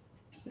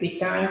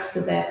returned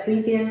to their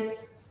previous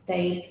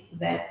state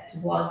that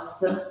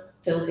was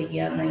till the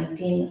year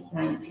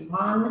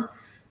 1991.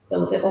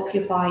 So the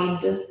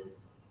occupied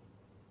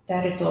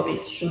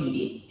territories should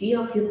be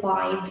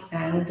deoccupied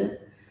and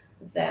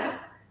the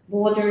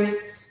borders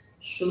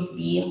should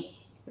be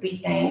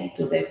retained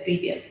to their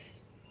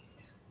previous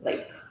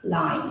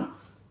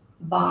lines.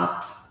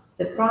 But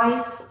the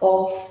price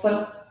of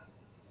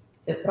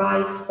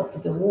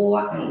the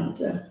war and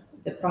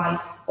the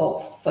price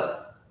of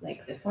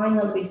the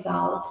final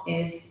result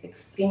is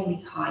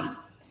extremely high.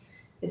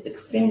 It's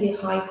extremely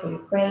high for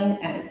Ukraine,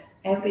 as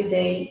every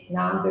day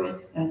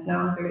numbers and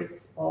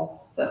numbers of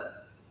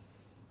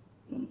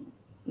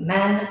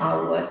men,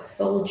 our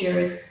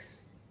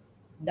soldiers,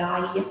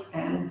 die,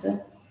 and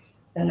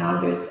the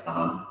numbers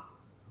are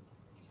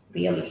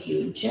really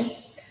huge.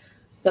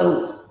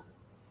 So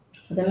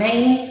the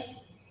main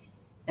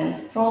and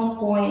strong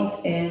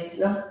point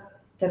is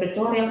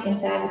territorial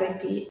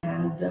integrity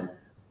and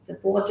the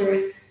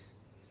borders,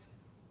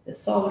 the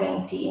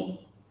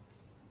sovereignty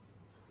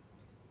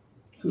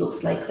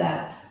looks like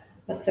that.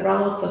 But there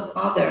are lots of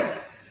other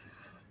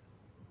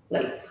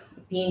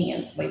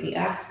opinions by the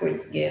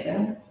experts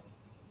given.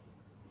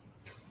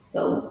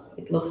 So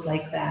it looks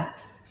like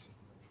that.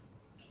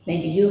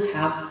 Maybe you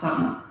have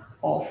some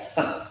of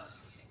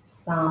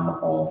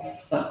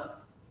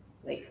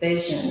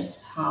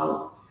visions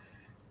how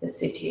the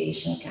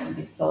situation can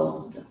be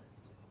solved.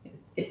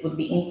 It would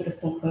be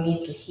interesting for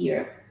me to hear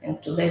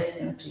and to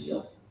listen to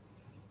you,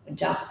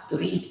 just to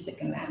read the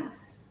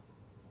comments.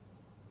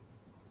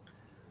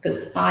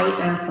 Because I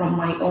am from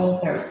my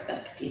own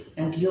perspective,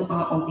 and you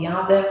are on the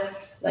other,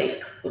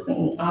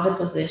 in other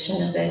position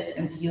of it,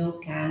 and you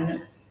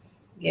can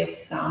give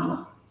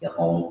your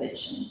own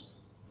vision.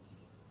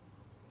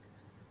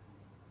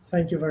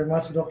 Thank you very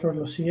much, Dr.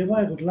 Losieva.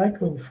 I would like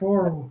to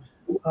inform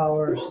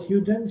our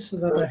students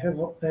that I have,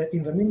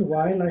 in the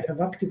meanwhile, I have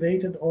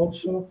activated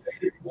also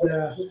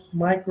the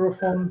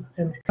microphone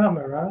and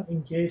camera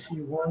in case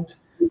you want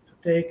to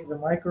take the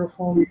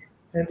microphone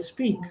and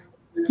speak.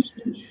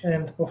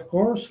 And of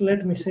course,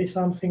 let me say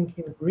something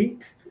in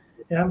Greek.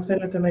 Εάν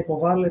θέλετε να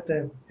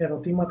υποβάλλετε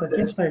ερωτήματα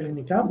και στα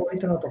ελληνικά,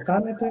 μπορείτε να το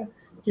κάνετε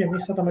και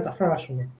εμείς θα τα μεταφράσουμε.